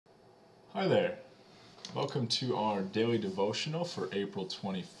Hi there. Welcome to our daily devotional for April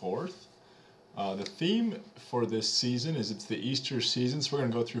 24th. The theme for this season is it's the Easter season, so we're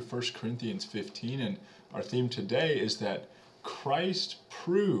going to go through 1 Corinthians 15, and our theme today is that Christ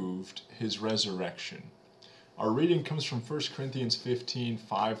proved his resurrection. Our reading comes from 1 Corinthians 15,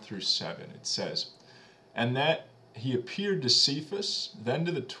 5 through 7. It says, "And that he appeared to Cephas, then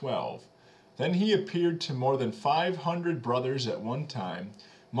to the 12. Then he appeared to more than 500 brothers at one time,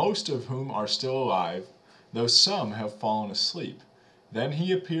 most of whom are still alive, though some have fallen asleep. Then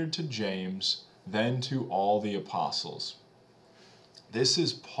he appeared to James, then to all the apostles." This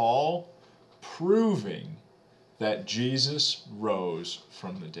is Paul proving that Jesus rose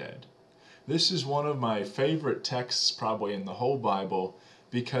from the dead. This is one of my favorite texts probably in the whole Bible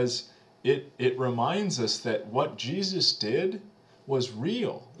because it reminds us that what Jesus did was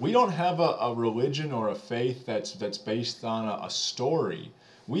real. We don't have a religion or a faith that's based on a story.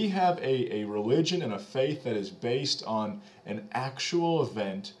 We have a religion and a faith that is based on an actual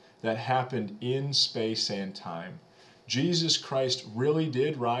event that happened in space and time. Jesus Christ really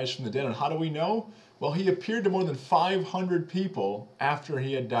did rise from the dead. And how do we know? Well, he appeared to more than 500 people after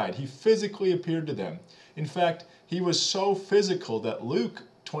he had died. He physically appeared to them. In fact, he was so physical that Luke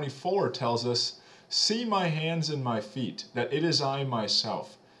 24 tells us, "See my hands and my feet, that it is I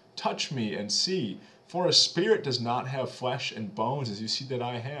myself. Touch me and see, for a spirit does not have flesh and bones as you see that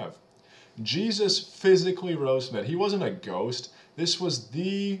I have." Jesus physically rose from the dead. He wasn't a ghost. This was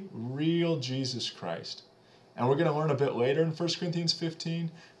the real Jesus Christ. And we're going to learn a bit later in 1 Corinthians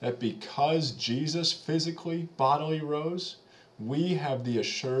 15 that because Jesus physically, bodily rose, we have the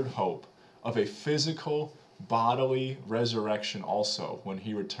assured hope of a physical, bodily resurrection also when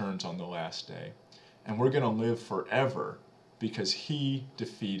he returns on the last day. And we're going to live forever because he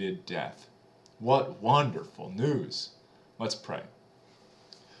defeated death. What wonderful news! Let's pray.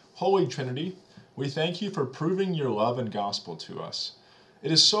 Holy Trinity, we thank you for proving your love and gospel to us.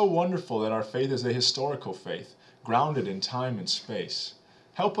 It is so wonderful that our faith is a historical faith, grounded in time and space.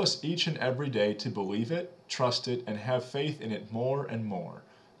 Help us each and every day to believe it, trust it, and have faith in it more and more.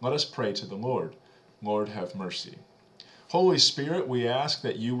 Let us pray to the Lord. Lord, have mercy. Holy Spirit, we ask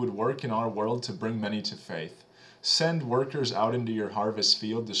that you would work in our world to bring many to faith. Send workers out into your harvest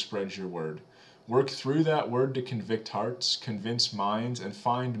field to spread your word. Work through that word to convict hearts, convince minds, and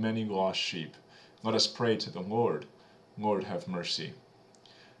find many lost sheep. Let us pray to the Lord. Lord, have mercy.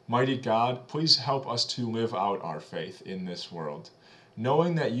 Mighty God, please help us to live out our faith in this world.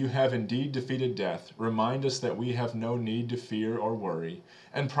 Knowing that you have indeed defeated death, remind us that we have no need to fear or worry,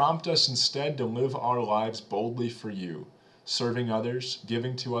 and prompt us instead to live our lives boldly for you, serving others,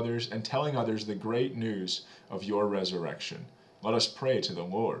 giving to others, and telling others the great news of your resurrection. Let us pray to the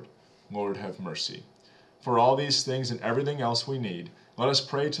Lord. Lord, have mercy. For all these things and everything else we need, let us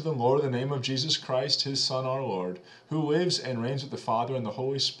pray to the Lord in the name of Jesus Christ, his Son, our Lord, who lives and reigns with the Father and the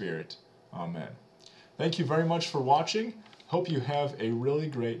Holy Spirit. Amen. Thank you very much for watching. Hope you have a really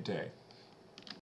great day.